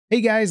Hey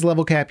guys,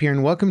 Level Cap here,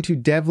 and welcome to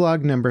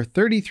Devlog number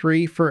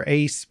 33 for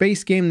a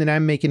space game that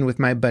I'm making with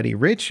my buddy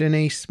Rich and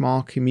a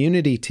small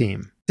community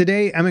team.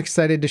 Today, I'm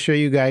excited to show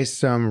you guys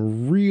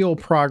some real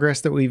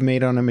progress that we've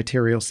made on a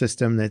material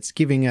system that's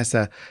giving us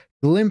a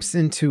glimpse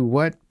into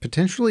what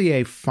potentially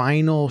a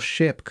final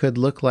ship could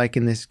look like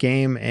in this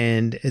game,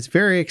 and it's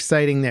very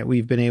exciting that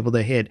we've been able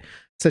to hit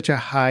such a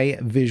high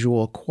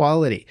visual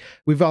quality.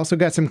 We've also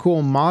got some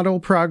cool model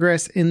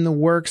progress in the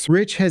works.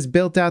 Rich has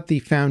built out the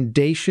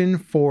foundation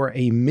for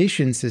a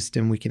mission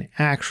system. We can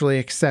actually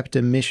accept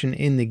a mission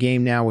in the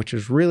game now, which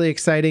is really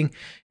exciting.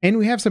 And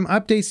we have some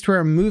updates to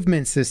our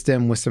movement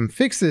system with some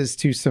fixes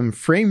to some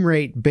frame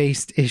rate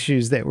based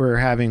issues that we're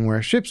having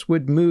where ships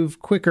would move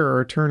quicker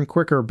or turn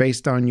quicker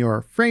based on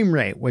your frame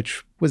rate,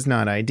 which was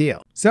not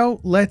ideal. So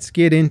let's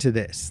get into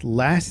this.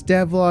 Last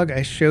devlog,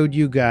 I showed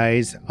you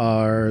guys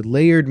our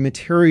layered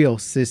material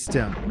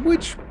system,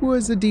 which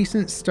was a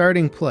decent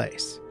starting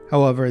place.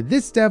 However,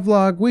 this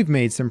devlog, we've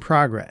made some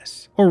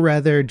progress. Or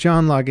rather,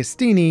 John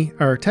Lagostini,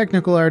 our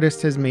technical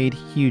artist, has made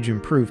huge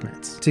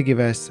improvements to give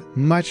us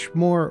much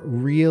more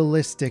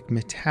realistic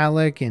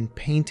metallic and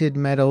painted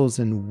metals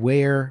and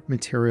wear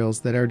materials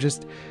that are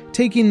just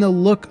taking the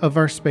look of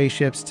our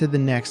spaceships to the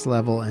next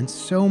level and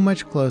so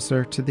much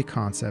closer to the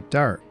concept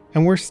art.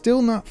 And we're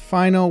still not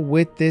final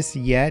with this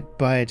yet,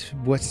 but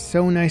what's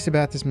so nice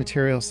about this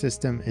material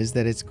system is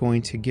that it's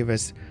going to give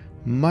us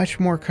much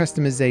more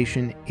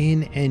customization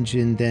in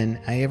engine than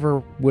I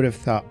ever would have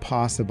thought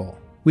possible.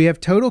 We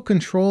have total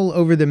control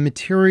over the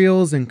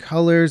materials and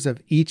colors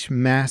of each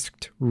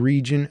masked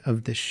region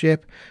of the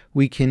ship.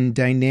 We can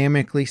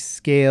dynamically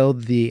scale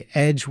the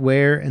edge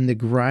wear and the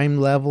grime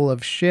level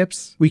of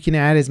ships. We can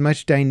add as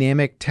much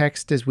dynamic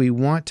text as we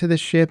want to the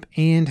ship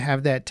and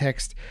have that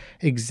text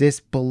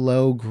exist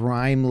below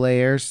grime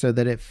layers so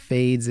that it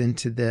fades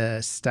into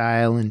the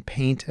style and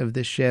paint of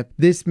the ship.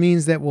 This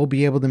means that we'll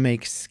be able to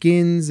make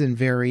skins and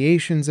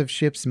variations of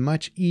ships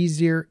much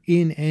easier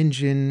in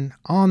engine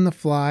on the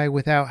fly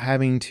without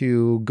having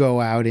to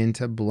go out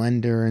into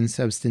Blender and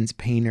Substance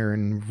Painter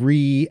and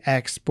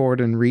re-export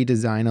and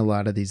redesign a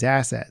lot of these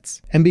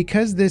assets. And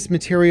because this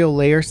material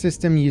layer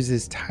system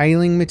uses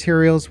tiling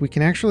materials, we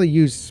can actually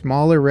use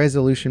smaller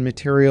resolution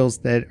materials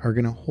that are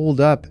going to hold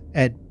up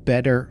at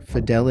better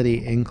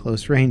fidelity in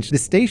close range. The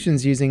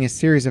station's using a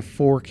series of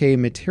 4K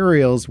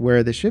materials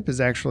where the ship is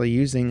actually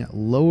using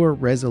lower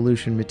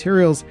resolution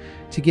materials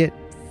to get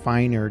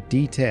finer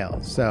detail.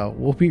 So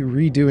we'll be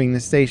redoing the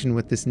station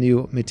with this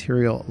new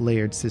material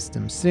layered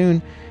system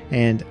soon,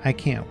 and I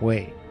can't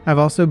wait. I've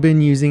also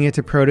been using it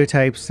to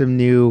prototype some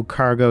new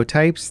cargo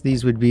types.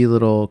 These would be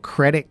little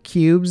credit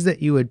cubes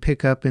that you would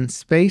pick up in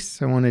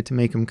space. I wanted to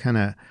make them kind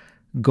of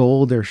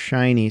gold or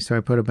shiny, so I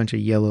put a bunch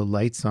of yellow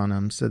lights on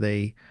them so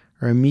they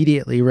are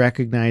immediately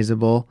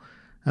recognizable.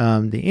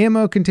 The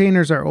ammo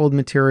containers are old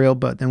material,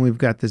 but then we've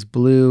got this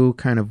blue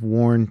kind of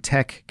worn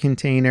tech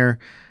container,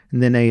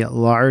 and then a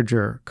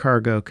larger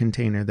cargo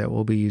container that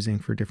we'll be using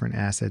for different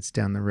assets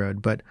down the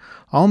road, but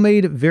all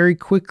made very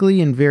quickly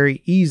and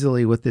very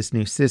easily with this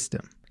new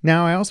system.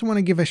 Now, I also want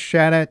to give a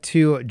shout out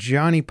to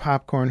Johnny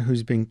Popcorn,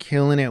 who's been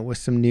killing it with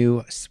some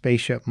new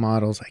spaceship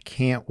models. I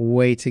can't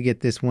wait to get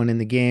this one in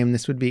the game.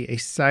 This would be a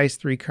size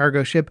 3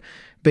 cargo ship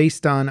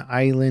based on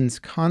Island's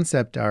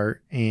concept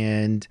art,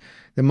 and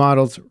the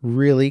model's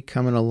really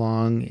coming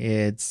along.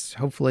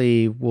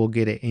 Hopefully we'll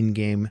get it in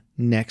game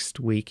next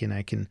week and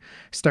I can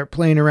start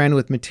playing around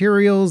with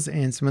materials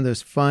and some of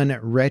those fun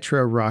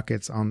retro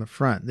rockets on the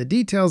front. The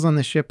details on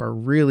the ship are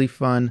really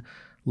fun.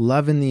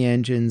 Loving the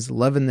engines,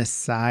 loving the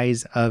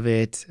size of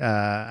it.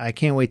 I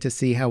can't wait to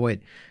see how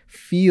it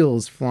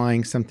feels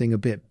flying something a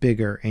bit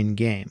bigger in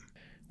game.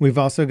 We've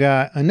also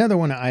got another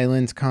one of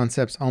Island's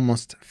concepts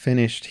almost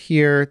finished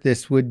here.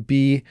 This would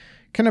be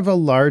kind of a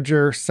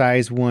larger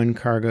size 1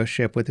 cargo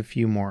ship with a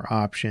few more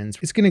options.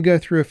 It's going to go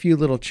through a few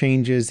little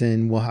changes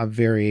and we'll have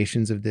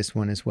variations of this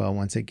one as well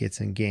once it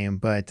gets in game,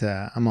 but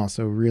I'm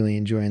also really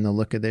enjoying the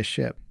look of this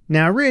ship.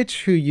 Now,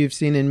 Rich, who you've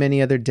seen in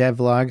many other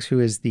devlogs, who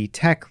is the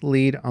tech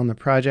lead on the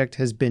project,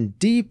 has been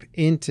deep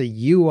into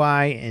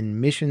UI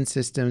and mission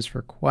systems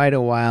for quite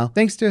a while.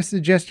 Thanks to a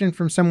suggestion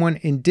from someone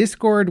in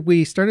Discord,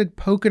 we started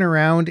poking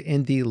around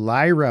in the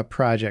Lyra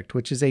project,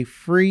 which is a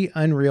free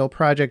Unreal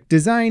project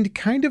designed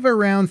kind of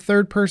around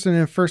third-person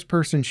and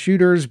first-person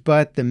shooters,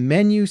 but the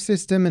menu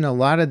system and a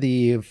lot of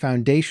the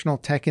foundational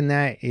tech in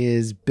that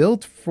is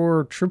built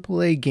for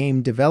AAA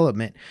game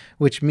development,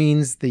 which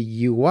means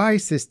the UI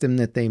system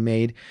that they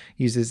made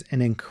uses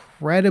an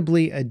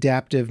incredibly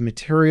adaptive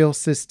material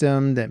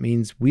system. That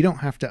means we don't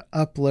have to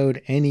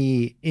upload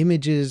any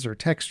images or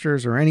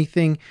textures or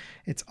anything.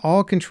 It's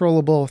all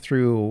controllable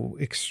through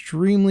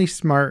extremely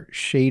smart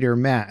shader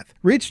math.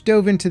 Rich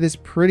dove into this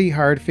pretty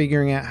hard,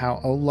 figuring out how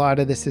a lot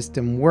of the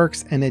system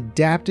works and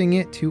adapting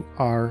it to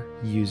our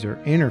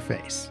user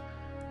interface.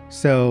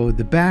 So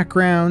the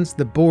backgrounds,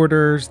 the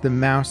borders, the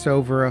mouse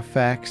over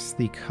effects,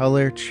 the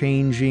color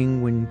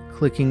changing when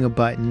clicking a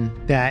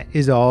button, that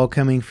is all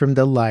coming from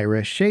the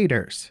Lyra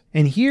shaders.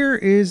 And here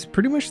is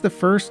pretty much the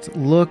first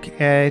look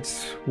at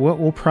what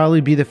will probably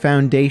be the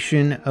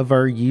foundation of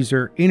our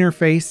user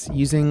interface,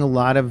 using a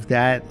lot of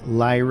that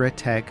Lyra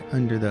tech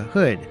under the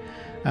hood.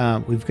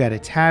 We've got a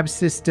tab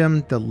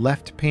system. The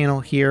left panel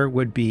here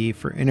would be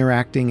for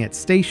interacting at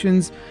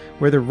stations,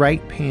 where the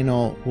right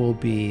panel will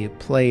be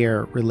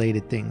player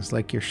related things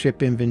like your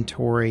ship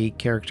inventory,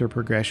 character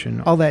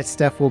progression, all that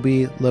stuff will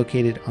be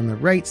located on the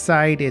right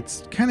side.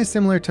 It's kind of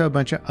similar to a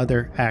bunch of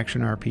other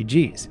action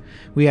RPGs.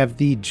 We have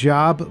the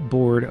job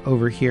board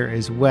over here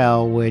as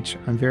well, which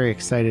I'm very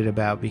excited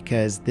about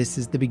because this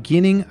is the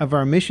beginning of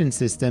our mission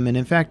system. And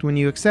in fact, when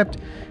you accept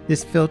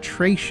this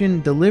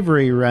filtration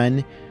delivery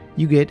run,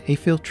 you get a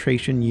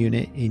filtration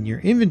unit in your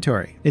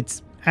inventory.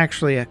 It's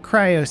actually a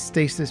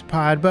cryostasis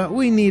pod, but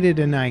we needed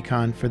an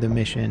icon for the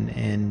mission,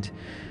 and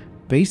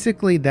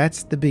basically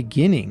that's the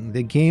beginning.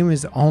 The game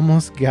has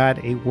almost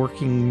got a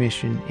working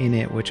mission in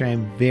it, which I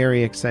am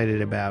very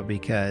excited about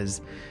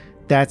because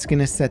that's going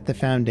to set the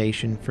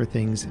foundation for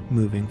things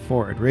moving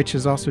forward. Rich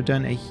has also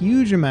done a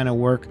huge amount of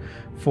work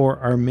for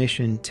our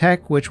mission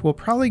tech, which we'll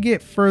probably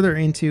get further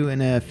into in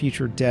a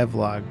future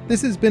devlog.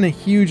 This has been a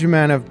huge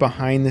amount of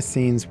behind the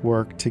scenes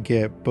work to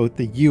get both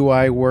the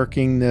UI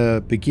working,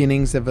 the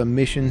beginnings of a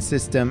mission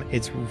system.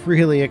 It's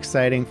really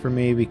exciting for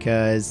me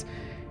because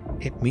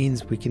it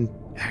means we can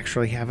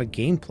actually have a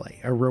gameplay,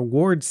 a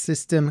reward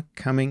system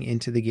coming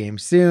into the game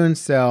soon.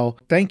 So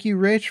thank you,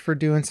 Rich, for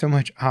doing so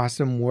much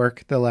awesome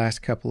work the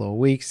last couple of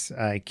weeks.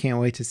 I can't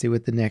wait to see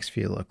what the next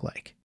few look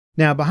like.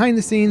 Now, behind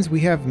the scenes,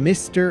 we have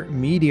Mr.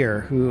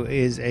 Meteor, who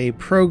is a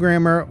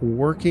programmer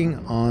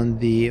working on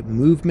the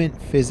movement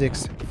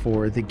physics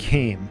for the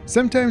game.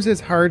 Sometimes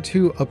it's hard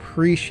to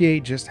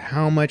appreciate just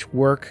how much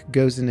work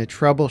goes into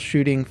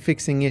troubleshooting,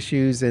 fixing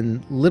issues,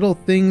 and little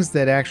things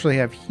that actually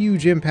have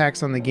huge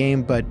impacts on the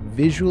game, but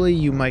visually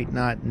you might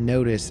not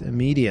notice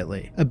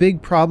immediately. A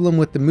big problem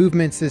with the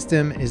movement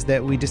system is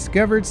that we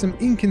discovered some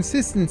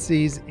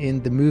inconsistencies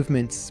in the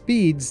movement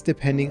speeds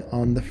depending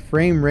on the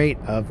frame rate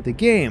of the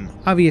game.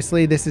 Obviously,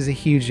 this is a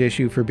huge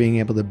issue for being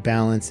able to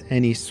balance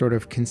any sort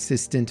of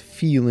consistent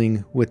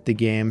feeling with the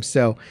game,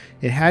 so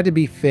it had to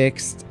be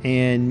fixed,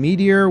 and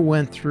Meteor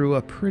went through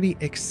a pretty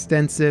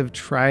extensive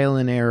trial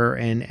and error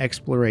and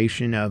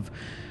exploration of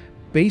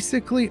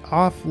basically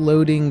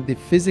offloading the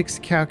physics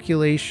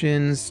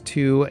calculations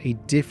to a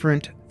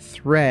different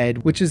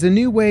thread, which is a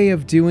new way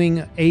of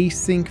doing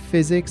async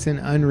physics in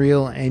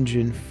Unreal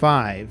Engine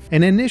 5.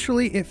 And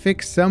initially it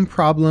fixed some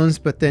problems,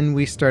 but then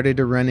we started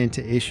to run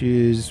into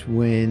issues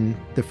when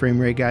the frame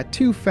rate got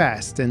too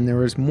fast and there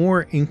was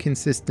more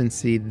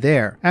inconsistency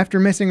there. After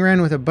messing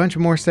around with a bunch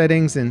of more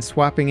settings and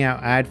swapping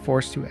out add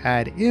force to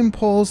add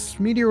impulse,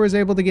 Meteor was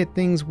able to get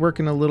things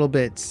working a little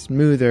bit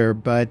smoother,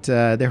 but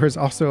there was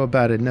also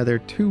about another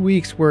 2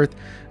 weeks worth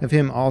of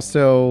him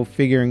also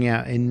figuring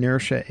out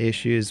inertia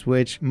issues,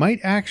 which might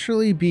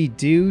actually be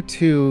due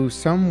to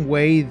some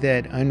way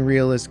that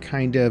Unreal is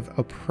kind of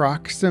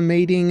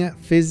approximating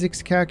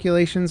physics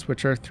calculations,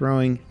 which are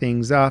throwing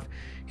things off.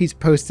 He's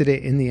posted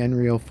it in the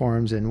Unreal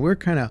forums, and we're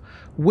kind of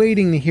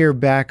waiting to hear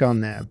back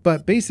on that.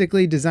 But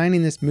basically,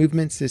 designing this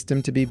movement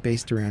system to be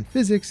based around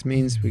physics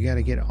means we got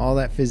to get all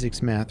that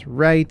physics math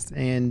right,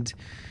 and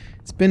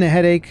it's been a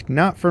headache,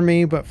 not for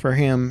me, but for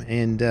him,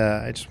 and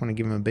I just want to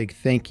give him a big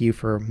thank you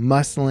for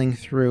muscling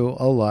through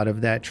a lot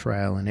of that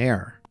trial and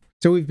error.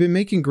 So we've been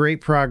making great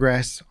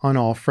progress on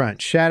all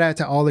fronts. Shout out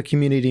to all the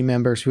community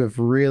members who have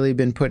really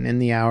been putting in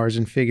the hours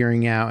and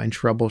figuring out and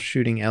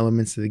troubleshooting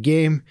elements of the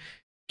game.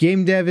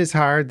 Game dev is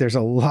hard. There's a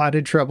lot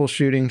of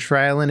troubleshooting,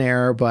 trial and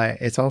error, but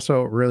it's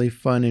also really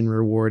fun and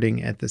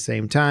rewarding at the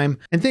same time.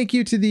 And thank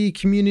you to the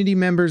community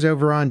members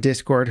over on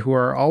Discord who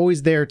are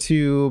always there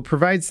to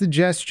provide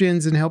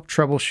suggestions and help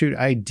troubleshoot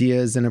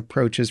ideas and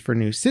approaches for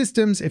new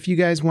systems. If you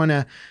guys want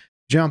to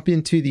jump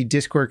into the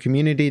Discord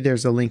community,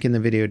 there's a link in the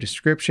video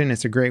description.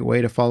 It's a great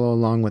way to follow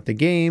along with the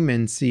game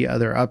and see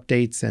other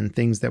updates and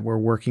things that we're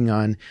working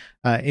on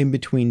in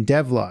between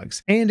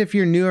devlogs. And if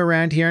you're new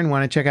around here and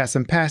want to check out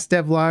some past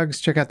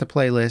devlogs, check out the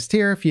playlist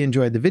here. If you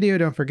enjoyed the video,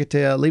 don't forget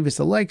to leave us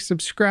a like,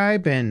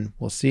 subscribe, and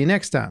we'll see you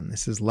next time.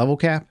 This is Level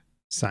Cap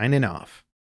signing off.